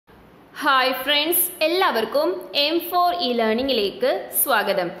Hi friends, എല്ലാവർക്കും M4 e-learningലേക്ക്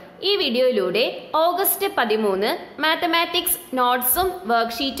സ്വാഗതം. ഈ വീഡിയോയിലൂടെ ഓഗസ്റ്റ് 13 മാത്തമാറ്റിക്സ് നോട്ട്സും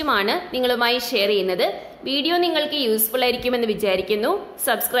വർക്ക്ഷീറ്റുമാണ് നിങ്ങളുമായി ഷെയർ ചെയ്യുന്നത്. വീഡിയോ നിങ്ങൾക്ക് യൂസ്ഫുൾ ആയിരിക്കുമെന്ന് വിചാരിക്കുന്നു.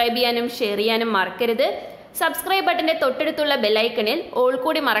 സബ്സ്ക്രൈബ് ചെയ്യാനും ഷെയർ ചെയ്യാനും മറക്കരുത്. സബ്സ്ക്രൈബ് ബട്ടന്റെ തൊട്ടടുത്തുള്ള ബെല്ലൈക്കണിൽ ഓൾ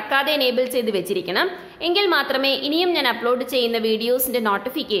കൂടി മറക്കാതെ എനേബിൾ ചെയ്ത് വെച്ചിരിക്കണം. എങ്കിൽ മാത്രമേ ഇനിയും ഞാൻ അപ്ലോഡ് ചെയ്യുന്ന വീഡിയോസിന്റെ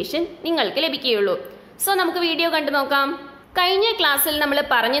നോട്ടിഫിക്കേഷൻ നിങ്ങൾക്ക് ലഭിക്കുകയുള്ളൂ. സോ നമുക്ക് വീഡിയോ കണ്ടു നോക്കാം. കഴിഞ്ഞ ക്ലാസ്സിൽ നമ്മൾ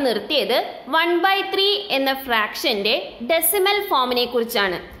പറഞ്ഞു നിർത്തിയത് 1/3 എന്ന ഫ്രാക്ഷന്റെ ഡെസിമൽ ഫോമിനെ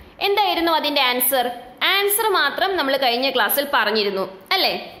കുറിച്ചാണ്. എന്തായിരുന്നു അതിന്റെ ആൻസർ മാത്രം നമ്മൾ കഴിഞ്ഞ ക്ലാസ്സിൽ പറഞ്ഞിരുന്നു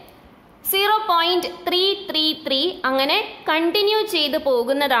അല്ലേ? 0.333 അങ്ങനെ കണ്ടിന്യൂ ചെയ്ത്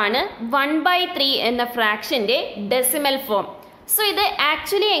പോകുന്നതാണ് 1/3 എന്ന ഫ്രാക്ഷന്റെ ഡെസിമൽ ഫോം. സോ ഇത്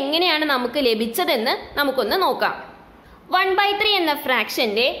ആക്ച്വലി എങ്ങനെയാണ് നമുക്ക് ലഭിച്ചതെന്ന് നമുക്കൊന്ന് നോക്കാം. 1/3 എന്ന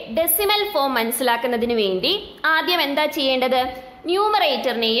ഫ്രാക്ഷന്റെ ഡെസിമൽ ഫോം മനസ്സിലാക്കുന്നതിന് വേണ്ടി ആദ്യം എന്താ ചെയ്യേണ്ടത്?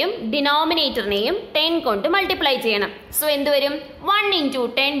 ന്യൂമറേറ്ററിനെയും ഡിനോമിനേറ്ററിനെയും 10 കൊണ്ട് മൾട്ടിപ്ലൈ ചെയ്യണം. സോ എന്ത് വരും? 1 ×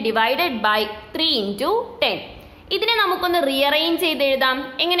 10 ഡിവൈഡഡ് ബൈ 3 × 10. ഇതിനെ നമുക്കൊന്ന് റീഅറേഞ്ച് ചെയ്ത് എഴുതാം.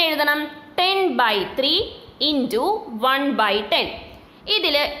 എങ്ങനെ എഴുതണം? 10/3 × 1/10.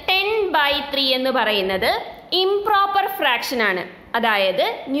 ഇതില് 10/3 എന്ന് പറയുന്നത് ഇംപ്രോപ്പർ ഫ്രാക്ഷൻ ആണ്. അതായത്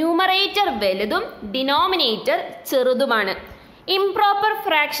ന്യൂമറേറ്റർ വലുതും ഡിനോമിനേറ്റർ ചെറുതുമാണ്. ഇംപ്രോപ്പർ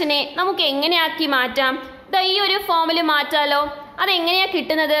ഫ്രാക്ഷനെ നമുക്ക് എങ്ങനെയാക്കി മാറ്റാം? ഈ ഒരു ഫോമിൽ മാറ്റാലോ. അതെങ്ങനെയാ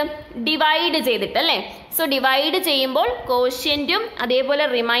കിട്ടുന്നത്? ഡിവൈഡ് ചെയ്തിട്ടല്ലേ? സോ ഡിവൈഡ് ചെയ്യുമ്പോൾ കോഷ്യന്റും അതേപോലെ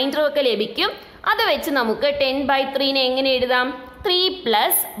റിമൈൻഡറും ഒക്കെ ലഭിക്കും. അത് വെച്ച് നമുക്ക് 10/3 എങ്ങനെ എഴുതാം? 3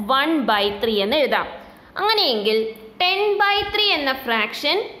 + 1/3 എന്ന് എഴുതാം. അങ്ങനെയെങ്കിൽ 10/3 എന്ന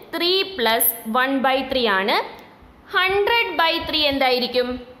ഫ്രാക്ഷൻ 3 + 1/3 ആണ്. 100/3 എന്തായിരിക്കും?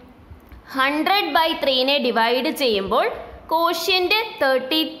 100/3 ഡിവൈഡ് ചെയ്യുമ്പോൾ കോഷ്യന്റ്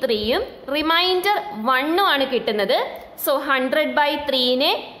 33ഉം റിമൈൻഡർ 1ഉം ആണ് കിട്ടുന്നത്. സോ 100/3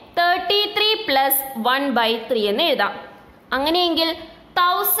 33 + 1/3 എന്ന് എഴുതാം. അങ്ങനെയെങ്കിൽ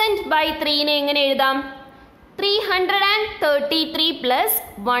 1000/3 എങ്ങനെ എഴുതാം? 333 +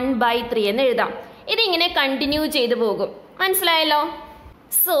 1/3 എന്ന് എഴുതാം. ഇതിങ്ങനെ കണ്ടിന്യൂ ചെയ്തു പോകും. മനസ്സിലായല്ലോ?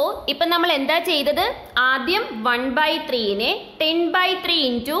 സോ ഇപ്പം നമ്മൾ എന്താ ചെയ്തത്? ആദ്യം 1/3 10/3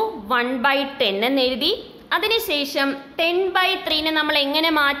 × 1/10 എന്ന് എഴുതി. അതിനുശേഷം 10/3 നമ്മൾ എങ്ങനെ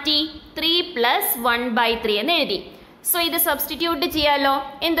മാറ്റി? 3 + 1/3 എന്ന് എഴുതി. സോ ഇത് സബ്സ്റ്റിറ്റ്യൂട്ട് ചെയ്യാലോ.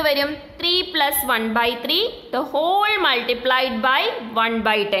 എന്ത് വരും? 3 + 1/3 the whole multiplied by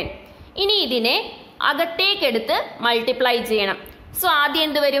 1/10. ഇനി ഇതിനെ അകത്തേക്കെടുത്ത് മൾട്ടിപ്ലൈ ചെയ്യണം. സോ ആദ്യം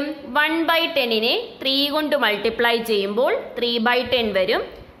എന്ത് വരും? 1/10 3 കൊണ്ട് മൾട്ടിപ്ലൈ ചെയ്യുമ്പോൾ 3/10 വരും.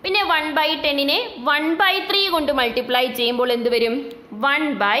 പിന്നെ 1/10 1/3 കൊണ്ട് മൾട്ടിപ്ലൈ ചെയ്യുമ്പോൾ എന്ത് വരും?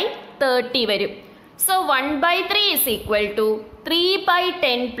 1/30 വരും. സോ 1/3 =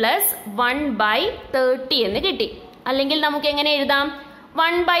 3/10 + 1/30 എന്ന് കിട്ടി. അല്ലെങ്കിൽ നമുക്ക് എങ്ങനെ എഴുതാം?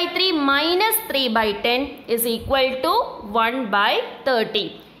 1/3 - 3/10 = 1/30.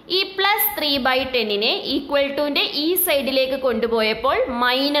 ഈ +3/10 ഈക്വൽ ടുന്റെ ഈ സൈഡിലേക്ക് കൊണ്ടുപോയപ്പോൾ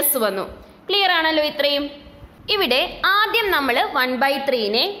മൈനസ് വന്നു. ക്ലിയർ ആണല്ലോ ഇത്രയും? ഇവിടെ ആദ്യം നമ്മൾ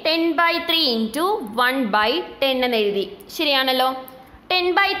 1/3 10/3 × 1/10 എന്ന് എഴുതി. ശരിയാണല്ലോ?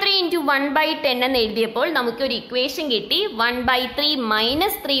 10/3 × 1/10 എന്ന് എഴുതിയപ്പോൾ നമുക്കൊരു ഇക്വേഷൻ കിട്ടി. 1/3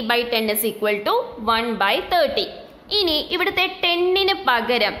 - 3/10 = 1/30. ഇനി ഇവിടുത്തെ 10ന്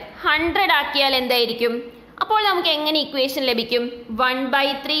പകരം 100 ആക്കിയാൽ എന്തായിരിക്കും? അപ്പോൾ നമുക്ക് എങ്ങനെ ഇക്വേഷൻ ലഭിക്കും?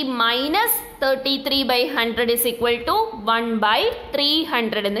 1/3 - 33/100 =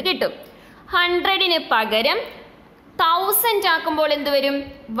 1/300 എന്ന് കിട്ടും. 100ന് പകരം 1000 ആക്കുമ്പോൾ എന്ത് വരും?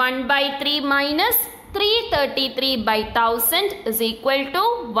 1/3 - 333/1000 =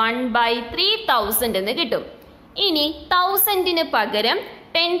 1/3000 എന്ന് കിട്ടും. ഇനി 1000ന് പകരം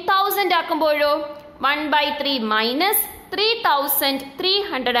 10,000 ആക്കുമ്പോഴോ? 1/3 -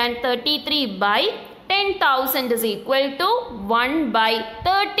 3333/10,000 =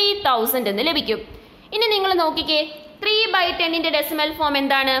 1/30,000 എന്ന് ലഭിക്കും. ഇനി നിങ്ങൾ നോക്കിക്കേ, 3/10 ഡെസിമൽ ഫോം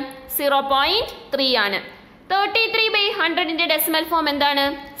എന്താണ്? 0.3 ആണ്. 33/100 ഡെസിമൽ ഫോം എന്താണ്?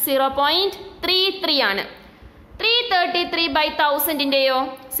 0.33 ആണ്. 333/1000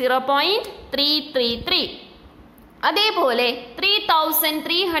 0.333. അതേപോലെ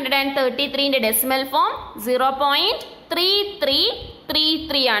 3333 ഡെസിമൽ ഫോം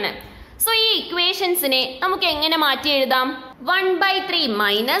 0.3333 ആണ്. സോ ഈ ഇക്വേഷൻസിനെ നമുക്ക് എങ്ങനെ മാറ്റി എഴുതാം?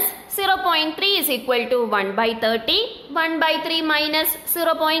 1/3 - 0.3 = 1/30. 1/3 -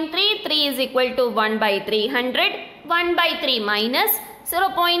 0.33 = 1/300. 1/3 -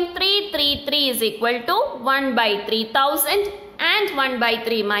 0.333 = 1/3000. And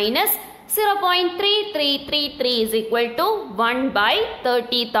 1/3 - 0.3333 =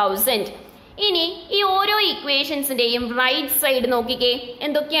 1/30,000. ഇനി ഈ ഓരോ ഇക്വേഷൻസിന്റെയും റൈറ്റ് സൈഡ് നോക്കിക്കേ.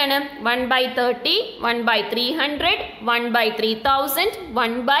 എന്തൊക്കെയാണ്? 1/30, 1/300, 1/3000,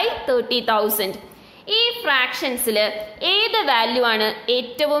 1/30,000. ഈ ഫ്രാക്ഷൻസിൽ ഏത് വാല്യൂ ആണ്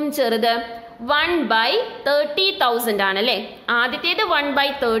ഏറ്റവും ചെറുത്? 1/30,000 ആണല്ലേ. ആദ്യത്തേത്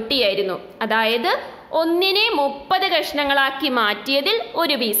 1/30 ആയിരുന്നു. അതായത് ഒന്നിനെ 30 കഷ്ണങ്ങളാക്കി മാറ്റിയതിൽ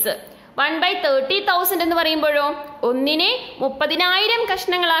ഒരു പീസ്. 1/30,000 എന്ന് പറയുമ്പോഴോ ഒന്നിനെ 30,000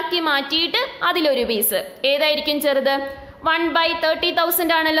 കഷ്ണങ്ങളാക്കി മാറ്റിയിട്ട് അതിലൊരു പീസ്. ഏതായിരിക്കും ചെറുത്?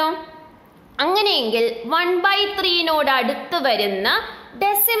 1/30,000 ആണല്ലോ. അങ്ങനെയെങ്കിൽ 1/3 അടുത്ത് വരുന്ന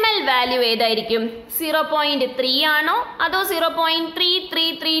ഡെസിമൽ വാല്യൂ ഏതായിരിക്കും? 0.3 ആണോ അതോ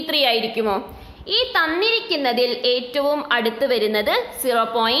 0.3333 ആയിരിക്കുമോ? ഈ തന്നിരിക്കുന്നതിൽ ഏറ്റവും അടുത്ത് വരുന്നത്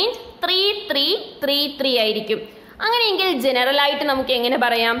 0.3333 ആയിരിക്കും. അങ്ങനെയെങ്കിൽ ജനറൽ ആയിട്ട് നമുക്ക് എങ്ങനെ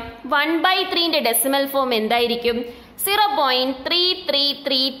പറയാം? 1/3ന്റെ ഡെസിമൽ ഫോം എന്തായിരിക്കും?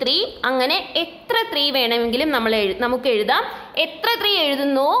 0.3333. അങ്ങനെ എത്ര 3 വേണമെങ്കിലും നമുക്ക് എഴുതാം. എത്ര 3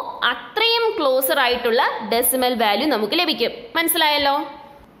 എഴുതുന്നോ അത്രയും ക്ലോസർ ആയിട്ടുള്ള ഡെസിമൽ വാല്യൂ നമുക്ക് ലഭിക്കും. മനസ്സിലായല്ലോ?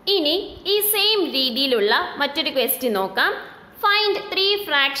 ഇനി ഈ സെയിം രീതിയിലുള്ള മറ്റൊരു ക്വസ്റ്റ്യൻ നോക്കാം. Find 3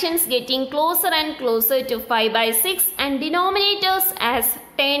 fractions getting closer and closer to 5/6 and denominators as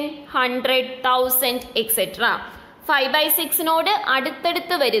 10, 100, 1000, etc. 5/6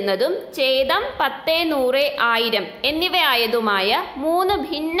 അടുത്തടുത്ത് വരുന്നതും ഛേദം 10, 100, 1000 എന്നിവയായതുമായ 3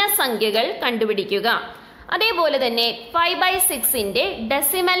 ഭിന്ന സംഖ്യകൾ കണ്ടുപിടിക്കുക. അതേപോലെ തന്നെ 5/6ന്റെ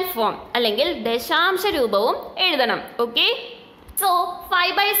ഡെസിമൽ ഫോം അല്ലെങ്കിൽ ദശാംശ രൂപവും എഴുതണം. ഓക്കെ, സോ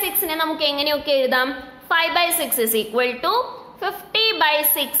 5/6നെ നമുക്ക് എങ്ങനെയൊക്കെ എഴുതാം? 5/6 is equal to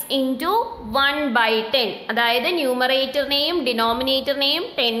 50/6 into 1/10. അതായത് ന്യൂമറേറ്ററിനെയും ഡിനോമിനേറ്ററിനെയും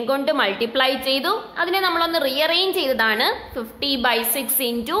 10 കൊണ്ട് മൾട്ടിപ്ലൈ ചെയ്തു. അതിനെ നമ്മളൊന്ന് റീഅറേഞ്ച് ചെയ്തതാണ് 50/6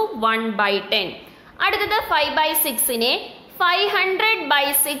 into 1/10. അടുത്തത് 5/6നെ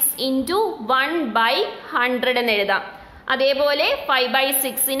 500/6 into 1/100 എന്ന് എഴുതാം. അതേപോലെ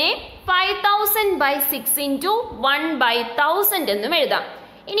 5/6നെ 5000/6 into 1/1000 എന്നും എഴുതാം.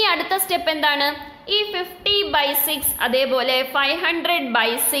 ഇനി അടുത്ത സ്റ്റെപ്പ് എന്താണ്? ഈ 50/6 അതേപോലെ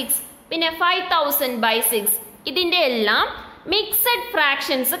 500/6 പിന്നെ 5000/6 ഇതിന്റെ എല്ലാം മിക്സഡ്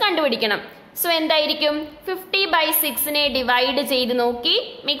ഫ്രാക്ഷൻസ് കണ്ടുപിടിക്കണം. സോ എന്തായിരിക്കും? 50/6നെ ഡിവൈഡ് ചെയ്ത് നോക്കി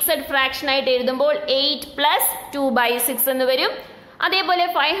മിക്സഡ് ഫ്രാക്ഷൻ ആയിട്ട് എഴുതുമ്പോൾ 8 + 2/6 എന്ന് വരും. അതേപോലെ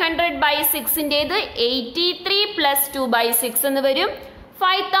 500/6ന്റേത് 83 + 2/6 എന്ന് വരും.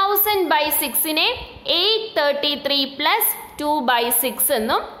 5000/6നെ 833 + 2/6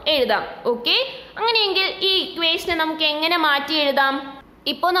 എന്നും എഴുതാം. ഓക്കെ, അങ്ങനെയെങ്കിൽ ഈ ഇക്വേഷനെ നമുക്ക് എങ്ങനെ മാറ്റി എഴുതാം?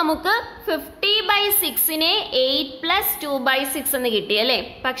 ഇപ്പോൾ നമുക്ക് 50/6നെ 8 + 2/6 എന്ന് കിട്ടി അല്ലേ.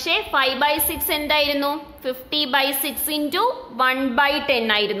 പക്ഷേ 5/6 എന്തായിരുന്നു? 50/6 into 1/10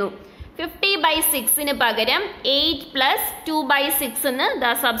 ആയിരുന്നു. 50/6ന് പകരം 8 + 2/6 എന്ന്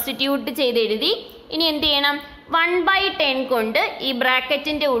സബ്സ്റ്റിറ്റ്യൂട്ട് ചെയ്ത് എഴുതി. ഇനി എന്ത് ചെയ്യണം? 1/10 കൊണ്ട് ഈ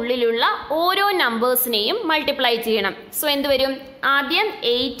ബ്രാക്കറ്റിന്റെ ഉള്ളിലുള്ള ഓരോ നമ്പേഴ്സിനെയും മൾട്ടിപ്ലൈ ചെയ്യണം. സോ എന്ത് വരും? ആദ്യം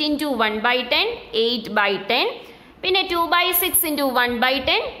 8 into 1/10 8/10, പിന്നെ 2/6 into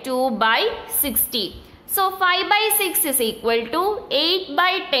 1/10 2/60. So 5/6 is equal to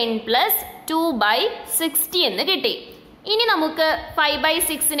 8/10 plus 2/60 എന്ന് കിട്ടി. ഇനി നമുക്ക്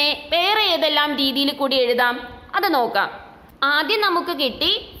 5/6നെ വേറെ ഏതെല്ലാം രീതിയിൽ കൂടി എഴുതാം അത് നോക്കാം. ആദ്യം നമുക്ക് കിട്ടി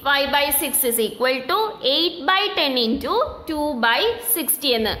 5/6 is equal to 8/10 into 2/60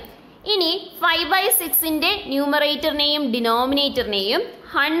 എന്ന്. ഇനി 5/6ന്റെ ന്യൂമറേറ്ററിനെയും ഡിനോമിനേറ്ററിനെയും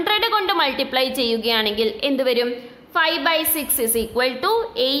 100 കൊണ്ട് മൾട്ടിപ്ലൈ ചെയ്യുകയാണെങ്കിൽ എന്ത് വരും? 5/6 is equal to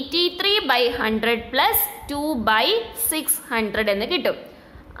 83/100 plus 2/600 എന്ന് കിട്ടും.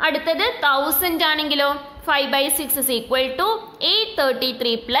 അടുത്തത് 1000 ആണെങ്കിലോ 5/6 is equal to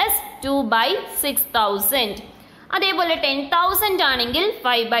 833 plus 2/6000. അതേപോലെ 10,000 ആണെങ്കിൽ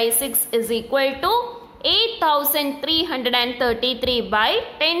 5/6 is equal to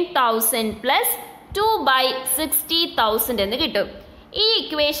 8,333/10,000 plus 2/60,000 എന്ന് കിട്ടും. ഈ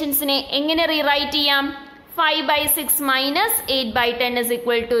ഇക്വേഷൻസിനെ എങ്ങനെ റീറൈറ്റ് ചെയ്യാം? 5/6 minus 8/10 is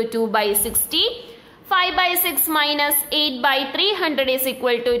equal to 2/60. 5/6 minus 8/300 is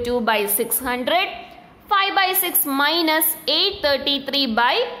equal to 2/600. 5/6 minus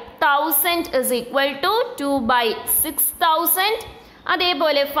 833/1000 is equal to 2/6000.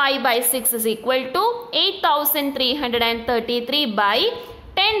 അതേപോലെ 5/6 is equal to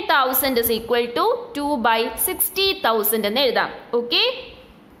 8,333/10,000 is equal to 2/60,000 എന്ന് എഴുതാം. ഓക്കെ,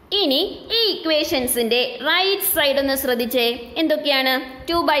 ഇനി ഈ ഇക്വേഷൻസിന്റെ റൈറ്റ് സൈഡ് ഒന്ന് ശ്രദ്ധിച്ചേ. എന്തൊക്കെയാണ്?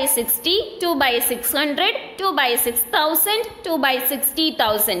 2/60, 2/600, 2/6000,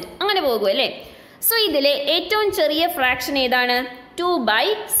 2/60,000 അങ്ങനെ പോകും അല്ലേ. സോ ഇതിലെ ഏറ്റവും ചെറിയ ഫ്രാക്ഷൻ ഏതാണ്?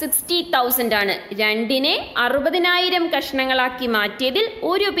 2/60,000 ആണ്. 2നെ 60,000 കഷ്ണങ്ങളാക്കി മാറ്റിയതിൽ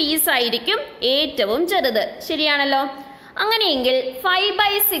ഒരു പീസ് ആയിരിക്കും ഏറ്റവും ചെറുത്. ശരിയാണല്ലോ. അങ്ങനെയെങ്കിൽ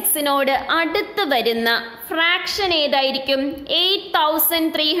 5/6നോട് അടുത്ത് വരുന്ന ഫ്രാക്ഷൻ ഏതായിരിക്കും?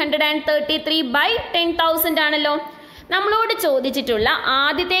 8,333/10,000 ആണല്ലോ. നമ്മളോട് ചോദിച്ചിട്ടുള്ള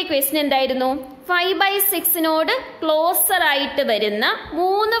ആദ്യത്തെ ക്വസ്റ്റ്യൻ എന്തായിരുന്നു? 5/6നോട് ക്ലോസർ ആയിട്ട് വരുന്ന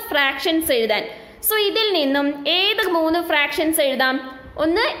 3 ഫ്രാക്ഷൻസ് എഴുതാൻ. സോ ഇതിൽ നിന്നും ഏത് 3 ഫ്രാക്ഷൻസ് എഴുതാം?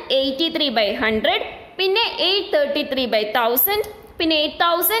 ഒന്ന് 83/100, പിന്നെ 833/1000, പിന്നെ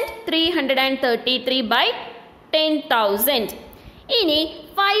 8,333/10,000. ഇനി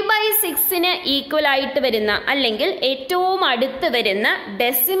 5/6ന് ഈക്വൽ ആയിട്ട് വരുന്ന അല്ലെങ്കിൽ ഏറ്റവും അടുത്ത് വരുന്ന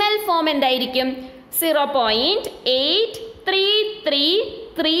ഡെസിമൽ ഫോം എന്തായിരിക്കും?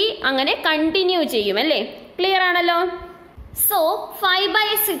 0.8333 അങ്ങനെ കണ്ടിന്യൂ ചെയ്യും അല്ലേ? ക്ലിയർ ആണല്ലോ. സോ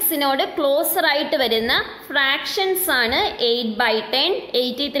 5/6നോട് ക്ലോസർ ആയിട്ട് വരുന്ന ഫ്രാക്ഷൻസ് ആണ് 8/10,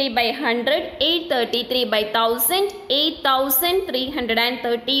 83/100, 833/1000,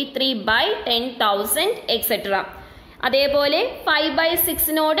 8,333/10,000 എക്സെട്ര. അതേപോലെ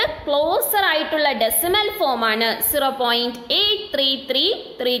 5/6നോട് ക്ലോസർ ആയിട്ടുള്ള ഡെസിമൽ ഫോം ആണ്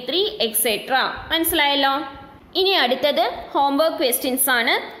 0.83333 എക്സെട്ര. മനസ്സിലായല്ലോ. ഇനി അടുത്തത് ഹോംവർക്ക് ക്വസ്റ്റ്യൻസ്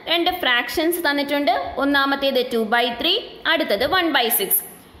ആണ്. 2 ഫ്രാക്ഷൻസ് തന്നിട്ടുണ്ട്. ഒന്നാമത്തേത് 2/3, അടുത്തത് 1/6.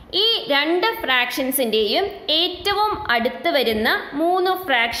 ഈ 2 ഫ്രാക്ഷൻസിന്റെയും ഏറ്റവും അടുത്ത് വരുന്ന 3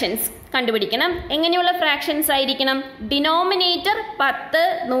 ഫ്രാക്ഷൻസ് കണ്ടുപിടിക്കണം. എങ്ങനെയുള്ള ഫ്രാക്ഷൻസ് ആയിരിക്കണം? ഡിനോമിനേറ്റർ 10,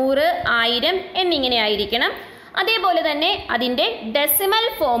 100, 1000 എന്നിങ്ങനെ ആയിരിക്കണം. അതേപോലെ തന്നെ അതിന്റെ ഡെസിമൽ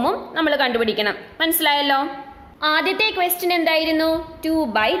ഫോമും നമ്മൾ കണ്ടുപിടിക്കണം. മനസ്സിലായല്ലോ. ആദ്യത്തെ ക്വസ്റ്റ്യൻ എന്തായിരുന്നു?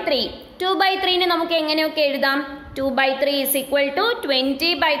 2/3. 2/3നെ നമുക്ക് എങ്ങനെയൊക്കെ എഴുതാം? 2/3 is equal to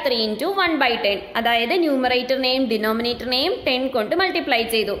 20/3 into 1/10. അതായത് ന്യൂമറേറ്ററിനെയും ഡിനോമിനേറ്ററിനെയും 10 കൊണ്ട് മൾട്ടിപ്ലൈ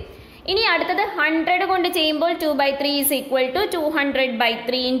ചെയ്തു. ഇനി അടുത്തത് 100 കൊണ്ട് ചെയ്യുമ്പോൾ 2/3 is equal to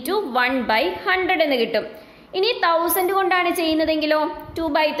 200/3 into 1/100 എന്ന് കിട്ടും. ഇനി 1000 കൊണ്ടാണ് ചെയ്യുന്നതെങ്കിലോ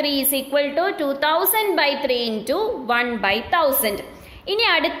 2/3 is equal to 2000/3 into 1/1000. ഇനി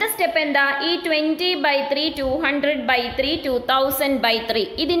അടുത്ത സ്റ്റെപ്പ് എന്താ? ഈ 20/3, 200/3, 2000/3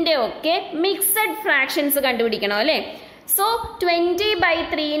 ഇതിന്റെ ഒക്കെ മിക്സഡ് ഫ്രാക്ഷൻസ് കണ്ടുപിടിക്കണം അല്ലേ? സോ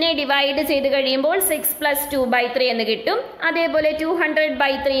 20/3നെ ഡിവൈഡ് ചെയ്ത് കഴിയുമ്പോൾ 6 + 2/3 എന്ന് കിട്ടും. അതേപോലെ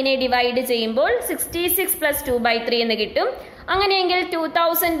 200/3നെ ഡിവൈഡ് ചെയ്യുമ്പോൾ 66 + 2/3 എന്ന് കിട്ടും. അങ്ങനെയെങ്കിൽ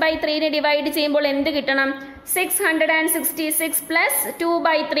 2000/3നെ ഡിവൈഡ് ചെയ്യുമ്പോൾ എന്ത് കിട്ടണം? 666 +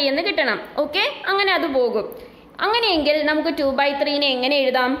 2/3 എന്ന് കിട്ടണം. ഓക്കെ, അങ്ങനെ അത് പോകും. അങ്ങനെയെങ്കിൽ നമുക്ക് 2/3നെ എങ്ങനെ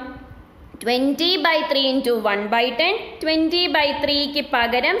എഴുതാം? 20/3 into 1/10. 20/3ക്ക്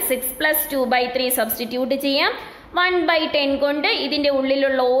പകരം 6 + 2/3 സബ്സ്റ്റിറ്റ്യൂട്ട് ചെയ്യാം. 1/10 കൊണ്ട് ഇതിന്റെ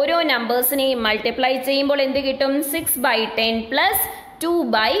ഉള്ളിലുള്ള ഓരോ നമ്പേഴ്സിനെയും മൾട്ടിപ്ലൈ ചെയ്യുമ്പോൾ എന്ത് കിട്ടും? 6/10 +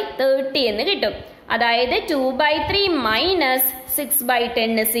 2/30 എന്ന് കിട്ടും. അതായത് 2/3 -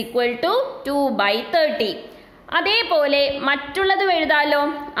 6/10 is equal to 2/30. അതേപോലെ മറ്റുള്ളത് എഴുതാലോ.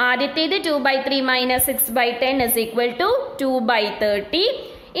 ആദ്യത്തേത് 2/3 - 6/10 is equal to 2/30.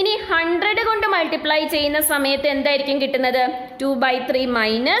 ഇനി 100 കൊണ്ട് മൾട്ടിപ്ലൈ ചെയ്യുന്ന സമയത്ത് എന്തായിരിക്കും കിട്ടുന്നത്?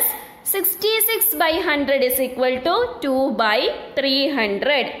 2/3 - 66/100 is equal to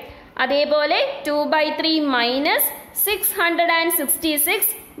 2/300. അതേപോലെ 2/3 -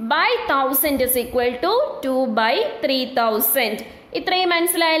 666/1000 is equal to 2/3000. ഇത്രയും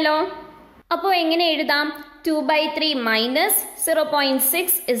മനസ്സിലായല്ലോ. അപ്പോൾ എങ്ങനെ എഴുതാം? 2/3 -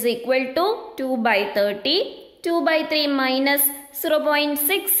 0.6 is equal to 2/30. 2/3 -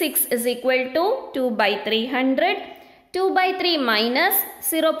 0.66 is equal to 2/300. 2/3 -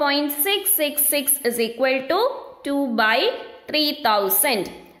 0.666 is equal to 2/3000.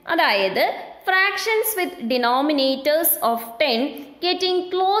 അതായത് fractions with denominators of 10 getting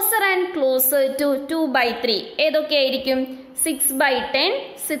closer and closer to 2/3 ഏതൊക്കെയായിരിക്കും? 6/10,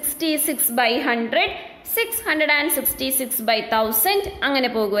 66/100, 666/1000 അങ്ങനെ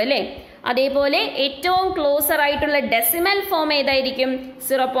പോകും അല്ലേ? അതേപോലെ ഏറ്റവും ക്ലോസർ ആയിട്ടുള്ള ഡെസിമൽ ഫോം ഏതായിരിക്കും?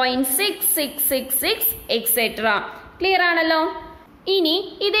 0.6666 എക്സെട്ര. ക്ലിയർ ആണല്ലോ. ഇനി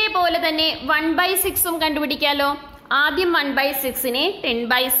ഇതേപോലെ തന്നെ 1/6ഉം കണ്ടുപിടിക്കാലോ. ആദ്യം 1/6നെ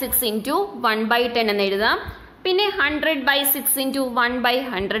 10/6 into 1/10 എന്ന് എഴുതാം. പിന്നെ 100/6 into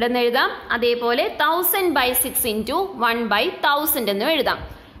 1/100 എന്ന് എഴുതാം. അതേപോലെ 1000/6 into 1/1000 എന്നും എഴുതാം.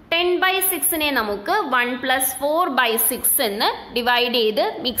 10/6നെ നമുക്ക് 1 + 4/6 എന്ന് ഡിവൈഡ് ചെയ്ത്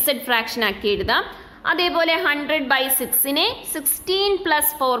മിക്സഡ് ഫ്രാക്ഷൻ ആക്കി എഴുതാം. അതേപോലെ 100/6നെ 16 +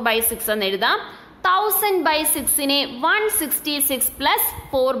 4/6 എന്ന് എഴുതാം. 1000/6നെ 166 +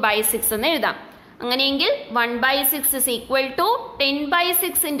 4/6 എന്ന് എഴുതാം. അങ്ങനെയെങ്കിൽ 1/6 is equal to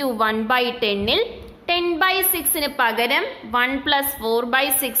 10/6 into 1/10ൽ 10/6ന് പകരം 1 +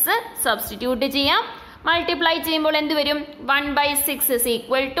 4/6 സബ്സ്റ്റിറ്റ്യൂട്ട് ചെയ്യാം. മൾട്ടിപ്ലൈ ചെയ്യുമ്പോൾ എന്ത് വരും? 1/6 is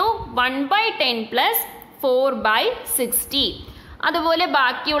equal to 1/10 plus 4/60. അതുപോലെ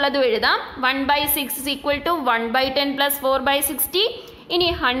ബാക്കിയുള്ളത് എഴുതാം. 1/6 is equal to 1/10 plus 4/60. ഇനി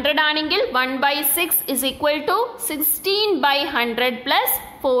 100 ആണെങ്കിൽ 1/6 is equal to 16/100 plus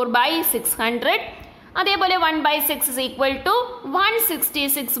 4/600. അതേപോലെ 1/6 is equal to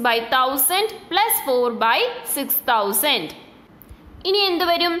 166/1000 plus 4/6000. ഇനി എന്ത്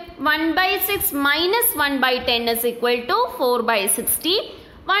വരും? 1/6 minus 1/10 is equal to 4/60.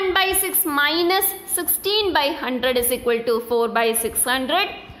 1/6 minus 16/100 is equal to 4/600.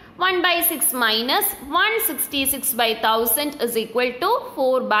 1/6 minus 166/1000 is equal to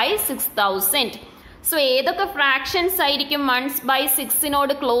 4/6000. So ഏതൊക്കെ ഫ്രാക്ഷൻസ് ആയിരിക്കും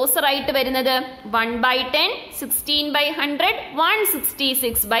 1/6നോട് ക്ലോസർ ആയിട്ട് വരുന്നത്? 1/10, 16/100,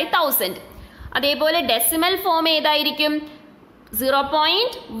 166/1000. അതേപോലെ ഡെസിമൽ ഫോം ഏതായിരിക്കും?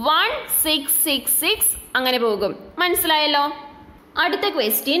 0.1666 അങ്ങനെ പോകും. മനസ്സിലായല്ലോ? അടുത്ത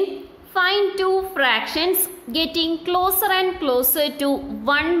question, find two fractions getting closer and closer to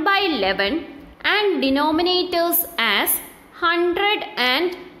 1/11 and denominators as 100 and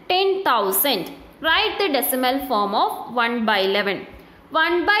 10,000. Write the decimal form of 1/11.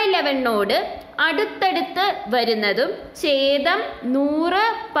 1/11നോട് അടുത്തടുത്ത് വരുന്നതും ഛേദം 100,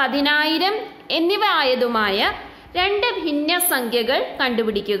 10,000 എന്നിവ ആയതുമായ രണ്ട് ഭിന്നസംഖ്യകൾ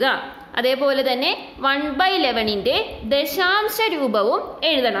കണ്ടുപിടിക്കുക. അതേപോലെ തന്നെ 1/11ന്റെ ദശാംശ രൂപവും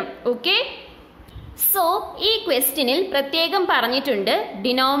എഴുതണം. ഓക്കെ, സോ ഈ ക്വസ്റ്റ്യനിൽ പ്രത്യേകം പറഞ്ഞിട്ടുണ്ട്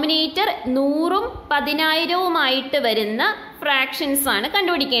ഡിനോമിനേറ്റർ 100ഉം 10,000ഉമായിട്ട് വരുന്ന ഫ്രാക്ഷൻസ് ആണ്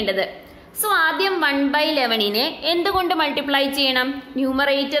കണ്ടുപിടിക്കേണ്ടത്. സോ ആദ്യം 1/11നെ എന്തുകൊണ്ട് മൾട്ടിപ്ലൈ ചെയ്യണം?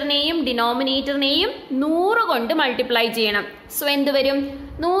 ന്യൂമറേറ്ററിനെയും ഡിനോമിനേറ്ററിനെയും 100 കൊണ്ട് മൾട്ടിപ്ലൈ ചെയ്യണം. സോ എന്ത് വരും?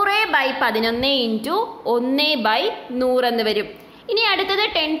 100/11 ഇൻറ്റു 1/100 എന്ന് വരും. ഇനി അടുത്തത്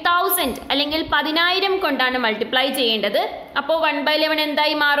 10,000 അല്ലെങ്കിൽ 10,000 കൊണ്ടാണ് മൾട്ടിപ്ലൈ ചെയ്യേണ്ടത്. അപ്പോൾ 1/11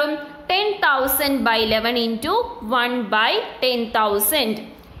 എന്തായി മാറും? 10,000/11 ഇൻറ്റു 1/10,000.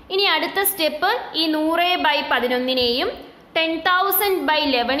 ഇനി അടുത്ത സ്റ്റെപ്പ് ഈ 100/11നെയും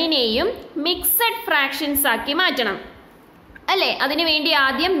 10,000/11നെയും മിക്സഡ് ഫ്രാക്ഷൻസ് ആക്കി മാറ്റണം അല്ലേ? അതിനുവേണ്ടി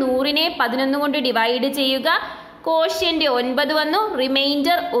ആദ്യം 100നെ 11 കൊണ്ട് ഡിവൈഡ് ചെയ്യുക. കോഷ്യന്റ് 9 വന്നു,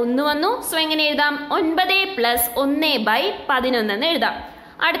 റിമൈൻഡർ 1 വന്നു. സോ എങ്ങനെ എഴുതാം? 9 + 1/11 എന്ന് എഴുതാം.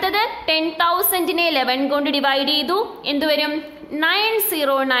 അടുത്തത് 10,000നെ 11 കൊണ്ട് ഡിവൈഡ് ചെയ്തു. എന്ത് വരും?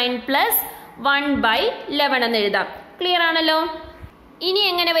 909 + 1/11 എന്ന് എഴുതാം. ക്ലിയർ ആണല്ലോ? ഇനി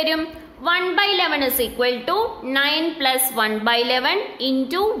എങ്ങനെ വരും? 1/11 is equal to 9 + 1/11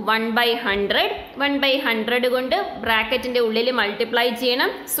 into 1/100. 1/100 കൊണ്ട് ബ്രാക്കറ്റിന്റെ ഉള്ളിൽ മൾട്ടിപ്ലൈ ചെയ്യണം.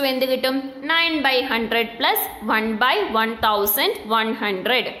 സോ എന്ത് കിട്ടും? 9/100 +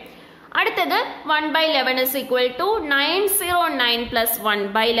 1/1100. അടുത്തത് 1/11 is equal to 909 +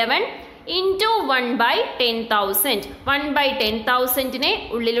 1/11 into 1/10,000. 1/10,000നെ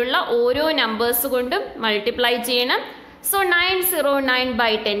ഉള്ളിലുള്ള ഓരോ നമ്പേഴ്സ് കൊണ്ടും മൾട്ടിപ്ലൈ ചെയ്യണം. So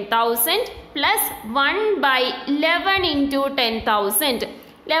 909/10,000 plus 1/11 into 10,000.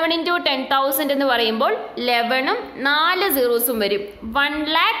 11 into 10,000 എന്ന് പറയുമ്പോൾ 11ഉം 4 zeros വരും.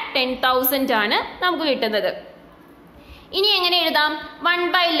 1,10,000 ആണ് നമുക്ക് കിട്ടുന്നത്. ഇനി എങ്ങനെ എഴുതാം?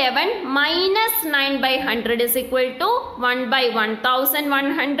 1/11 minus 9/100 is equal to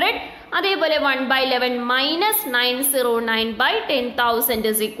 1/1100. അതേപോലെ 1/11 minus 909/10,000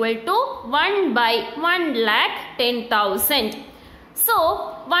 is equal to 1/1,10,000. So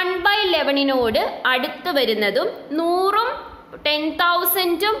 1/11നോട് അടുത്ത് വരുന്നതും 100ഉം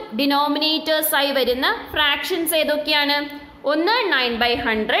 10,000ഉം ഡിനോമിനേറ്റേഴ്സ് ആയി വരുന്ന ഫ്രാക്ഷൻസ് ഏതൊക്കെയാണ്? ഒന്ന്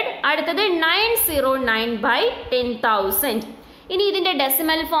 9/100, അടുത്തത് 909/10,000. ഇനി ഇതിന്റെ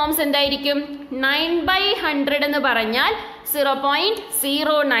ഡെസിമൽ ഫോംസ് എന്തായിരിക്കും? 9/100 എന്ന് പറഞ്ഞാൽ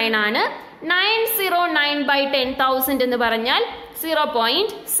 0.09 ആണ്. 909/10,000 എന്ന് പറഞ്ഞാൽ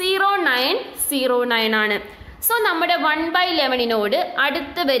 0.0909 ആണ്. സോ നമ്മുടെ 1/11നോട്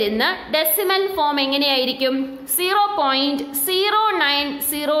അടുത്ത് വരുന്ന ഡെസിമൽ ഫോം എങ്ങനെയായിരിക്കും?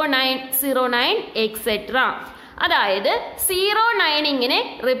 0.090909 എക്സെട്ര. അതായത് 09 ഇങ്ങനെ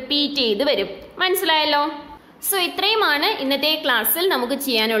റിപ്പീറ്റ് ചെയ്ത് വരും. മനസ്സിലായല്ലോ? സോ ഇത്രയുമാണ് ഇന്നത്തെ ക്ലാസ്സിൽ നമുക്ക്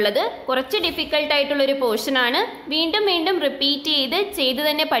ചെയ്യാനുള്ളത്. കുറച്ച് ഡിഫിക്കൽട്ട് ആയിട്ടുള്ളൊരു പോർഷൻ ആണ്. വീണ്ടും വീണ്ടും റിപ്പീറ്റ് ചെയ്ത്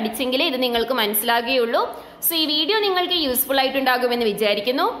തന്നെ പഠിച്ചെങ്കിലേ ഇത് നിങ്ങൾക്ക് മനസ്സിലാകുകയുള്ളൂ. സോ ഈ വീഡിയോ നിങ്ങൾക്ക് യൂസ്ഫുൾ ആയിട്ടുണ്ടാകുമെന്ന്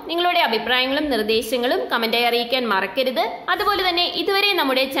വിചാരിക്കുന്നു. നിങ്ങളുടെ അഭിപ്രായങ്ങളും നിർദ്ദേശങ്ങളും കമന്റായി അറിയിക്കാൻ മറക്കരുത്. അതുപോലെ തന്നെ ഇതുവരെ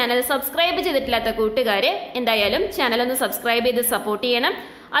നമ്മുടെ ചാനൽ സബ്സ്ക്രൈബ് ചെയ്തിട്ടില്ലാത്ത കൂട്ടുകാരെ എന്തായാലും ചാനൽ ഒന്ന് സബ്സ്ക്രൈബ് ചെയ്ത് സപ്പോർട്ട് ചെയ്യണം.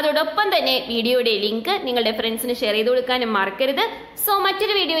 അതോടൊപ്പം തന്നെ വീഡിയോയുടെ ലിങ്ക് നിങ്ങളുടെ ഫ്രണ്ട്സിന് ഷെയർ ചെയ്ത് കൊടുക്കാനും മറക്കരുത്. സോ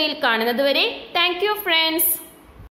മറ്റൊരു വീഡിയോയിൽ കാണുന്നത് വരെ താങ്ക് യു ഫ്രണ്ട്സ്.